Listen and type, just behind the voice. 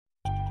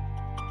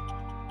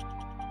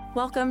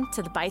Welcome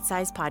to the Bite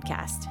Size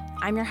Podcast.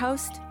 I'm your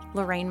host,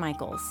 Lorraine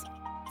Michaels,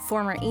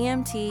 former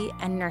EMT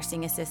and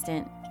nursing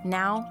assistant,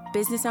 now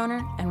business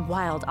owner and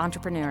wild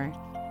entrepreneur.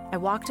 I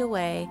walked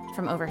away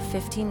from over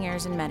 15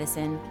 years in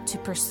medicine to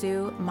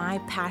pursue my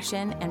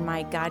passion and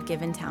my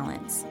God-given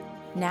talents.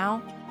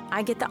 Now,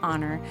 I get the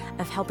honor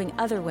of helping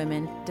other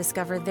women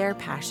discover their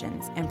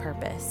passions and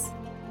purpose.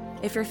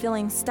 If you're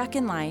feeling stuck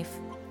in life,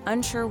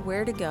 unsure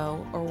where to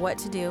go or what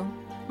to do,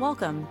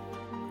 welcome.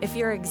 If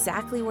you're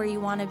exactly where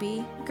you want to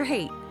be,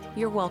 great,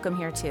 you're welcome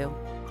here too.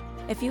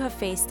 If you have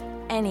faced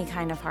any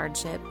kind of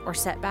hardship or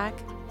setback,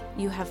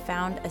 you have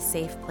found a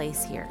safe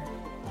place here.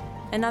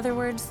 In other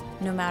words,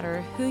 no matter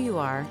who you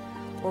are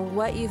or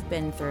what you've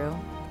been through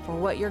or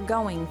what you're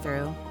going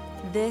through,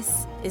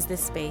 this is the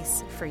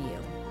space for you.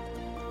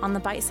 On the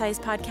Bite Size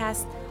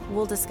Podcast,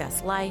 we'll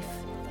discuss life,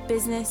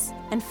 business,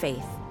 and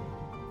faith.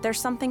 There's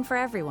something for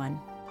everyone.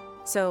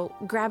 So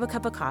grab a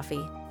cup of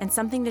coffee and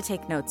something to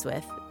take notes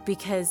with,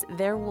 because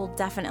there will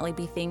definitely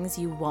be things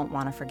you won't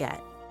want to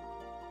forget.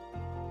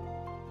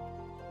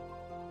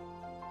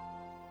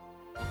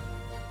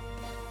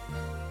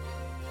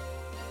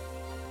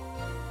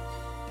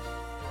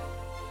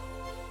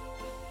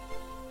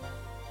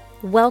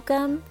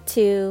 Welcome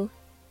to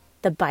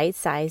the Bite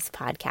Size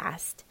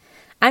Podcast.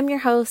 I'm your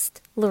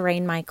host,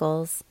 Lorraine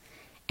Michaels,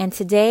 and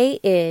today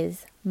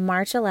is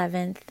March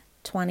 11th,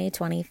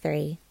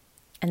 2023,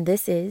 and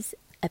this is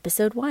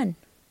episode 1.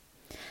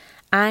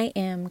 I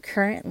am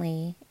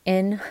currently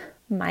in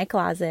my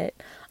closet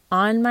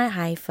on my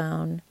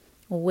iPhone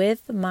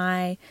with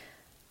my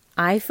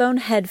iPhone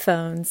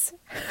headphones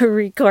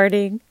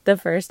recording the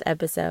first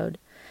episode.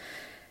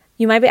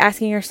 You might be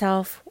asking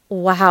yourself,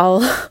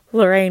 wow,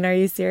 Lorraine, are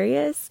you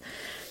serious?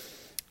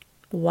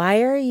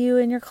 Why are you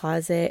in your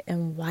closet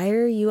and why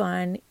are you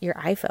on your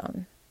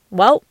iPhone?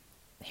 Well,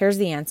 here's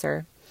the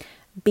answer.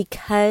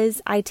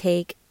 Because I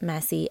take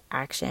messy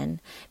action.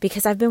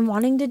 Because I've been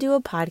wanting to do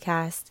a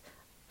podcast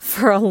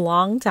for a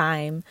long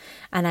time,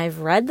 and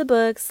I've read the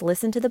books,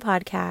 listened to the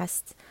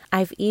podcasts.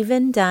 I've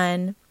even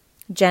done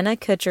Jenna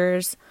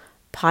Kutcher's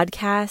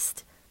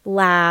podcast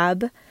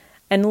lab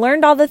and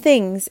learned all the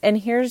things. And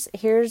here's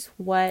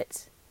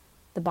what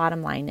the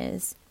bottom line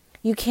is.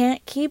 You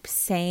can't keep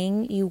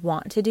saying you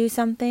want to do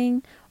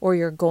something or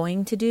you're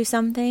going to do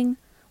something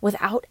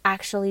without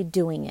actually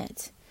doing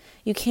it.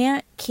 You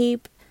can't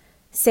keep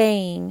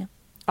saying,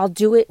 I'll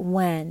do it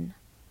when.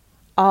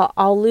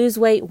 I'll lose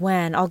weight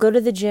when. I'll go to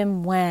the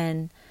gym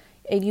when.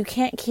 You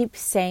can't keep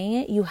saying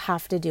it. You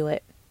have to do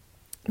it.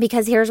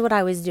 Because here's what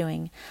I was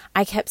doing.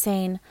 I kept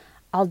saying,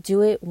 I'll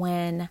do it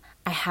when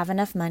I have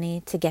enough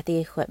money to get the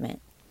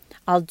equipment.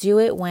 I'll do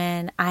it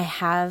when I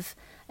have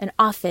an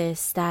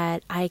office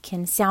that I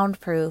can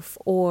soundproof,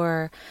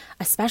 or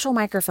a special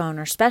microphone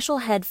or special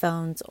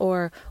headphones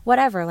or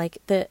whatever. Like,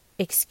 the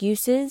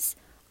excuses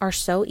are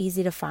so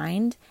easy to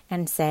find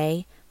and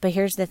say, but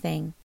here's the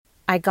thing.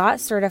 I got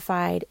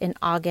certified in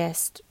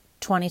August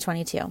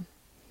 2022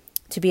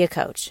 to be a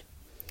coach.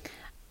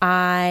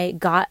 I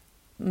got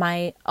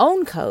my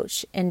own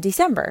coach in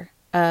December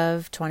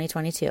of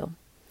 2022.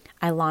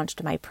 I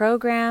launched my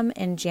program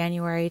in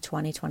January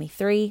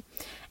 2023,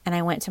 and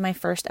I went to my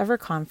first ever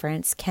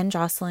conference, Ken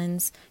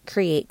Josselin's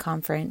Create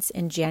Conference,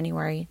 in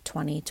January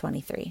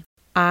 2023.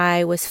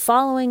 I was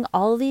following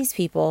all these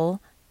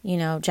people,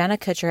 Jenna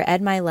Kutcher,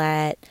 Ed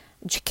Milet,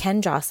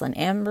 Ken Josselin,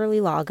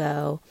 Amberly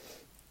Lago,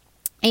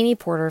 Amy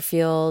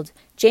Porterfield,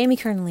 Jamie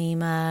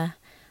Kern-Lima,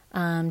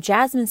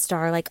 Jasmine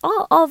Star, like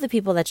all the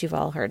people that you've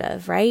all heard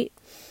of, right?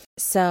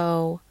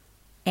 So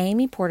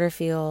Amy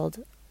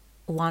Porterfield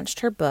launched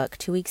her book,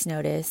 2 weeks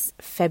notice,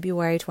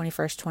 February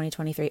 21st,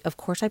 2023. Of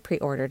course, I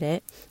pre-ordered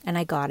it and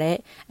I got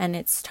it. And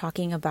it's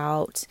talking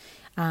about,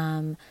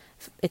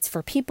 it's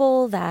for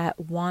people that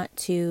want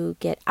to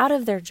get out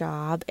of their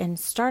job and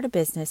start a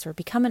business or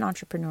become an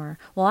entrepreneur.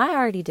 Well, I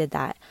already did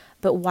that.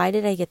 But why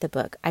did I get the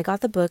book? I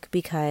got the book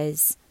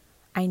because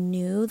I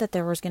knew that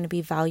there was going to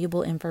be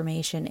valuable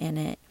information in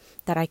it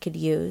that I could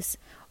use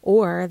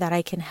or that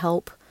I can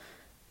help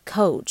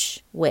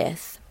coach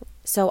with.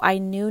 So I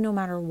knew no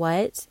matter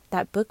what,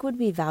 that book would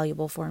be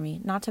valuable for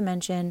me. Not to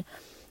mention,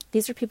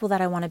 these are people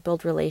that I want to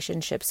build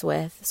relationships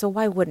with. So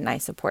why wouldn't I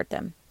support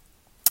them?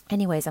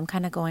 Anyways, I'm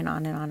kind of going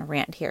on and on a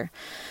rant here.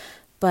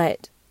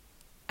 But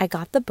I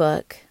got the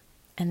book.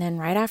 And then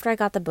right after I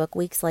got the book,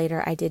 weeks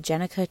later, I did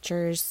Jenna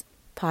Kutcher's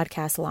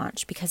podcast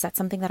launch, because that's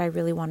something that I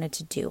really wanted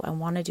to do. I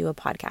want to do a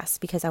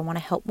podcast because I want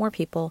to help more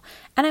people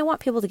and I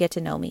want people to get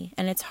to know me.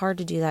 And it's hard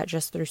to do that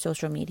just through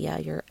social media,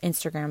 your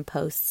Instagram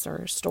posts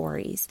or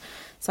stories.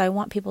 So I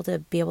want people to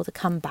be able to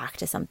come back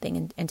to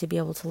something and to be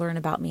able to learn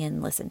about me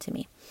and listen to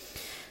me.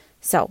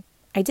 So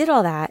I did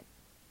all that,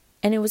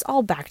 and it was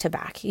all back to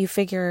back. You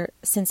figure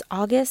since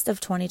August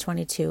of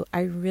 2022, I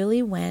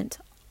really went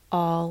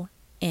all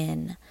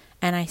in,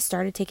 and I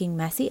started taking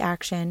messy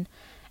action,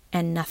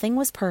 and nothing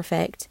was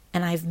perfect,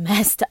 and I've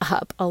messed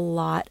up a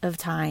lot of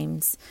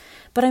times,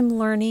 but I'm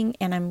learning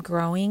and I'm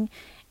growing,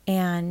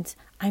 and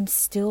I'm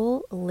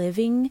still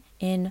living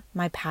in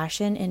my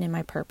passion and in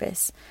my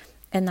purpose,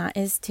 and that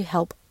is to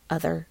help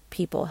other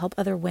people, help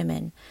other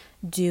women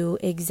do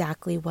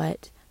exactly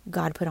what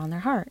God put on their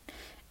heart.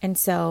 And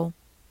so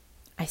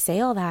I say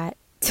all that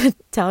to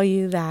tell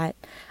you that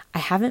I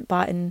haven't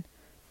bought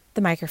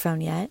the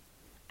microphone yet.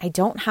 I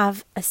don't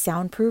have a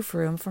soundproof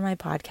room for my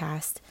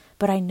podcast,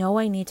 but I know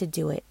I need to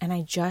do it, and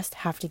I just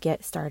have to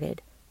get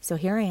started. So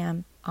here I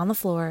am on the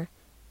floor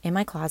in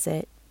my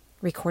closet,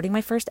 recording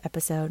my first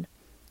episode,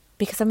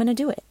 because I'm going to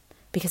do it,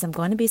 because I'm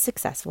going to be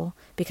successful,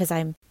 because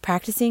I'm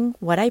practicing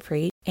what I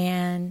preach,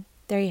 and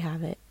there you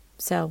have it.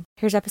 So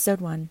here's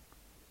episode 1.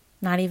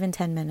 Not even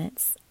 10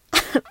 minutes,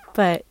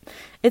 but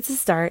it's a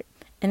start,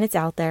 and it's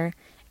out there,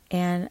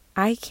 and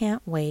I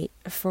can't wait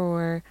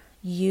for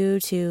you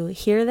to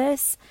hear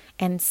this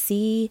and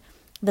see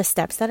the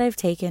steps that I've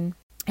taken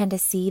and to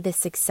see the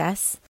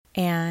success,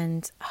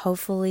 and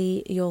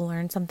hopefully you'll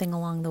learn something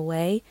along the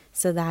way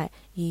so that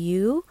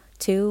you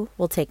too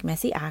will take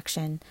messy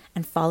action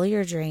and follow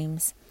your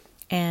dreams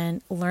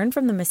and learn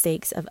from the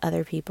mistakes of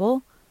other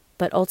people.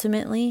 But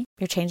ultimately,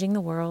 you're changing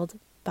the world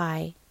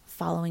by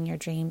following your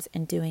dreams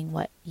and doing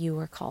what you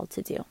were called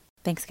to do.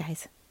 Thanks,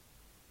 guys.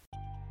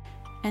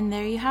 And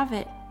there you have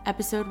it,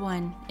 episode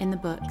 1 in the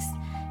books.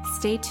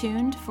 Stay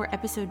tuned for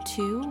episode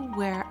 2,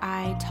 where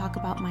I talk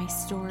about my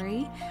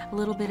story, a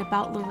little bit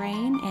about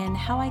Lorraine and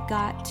how I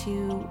got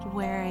to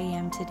where I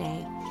am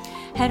today.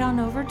 Head on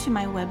over to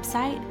my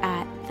website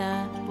at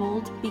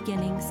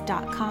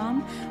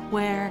theboldbeginnings.com,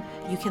 where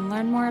you can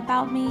learn more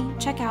about me,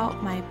 check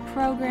out my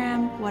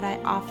program, what I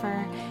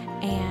offer,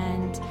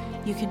 and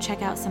you can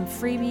check out some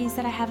freebies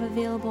that I have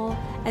available,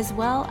 as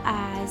well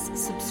as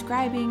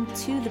subscribing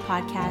to the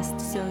podcast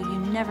so you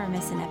never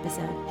miss an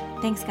episode.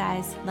 Thanks,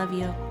 guys. Love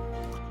you.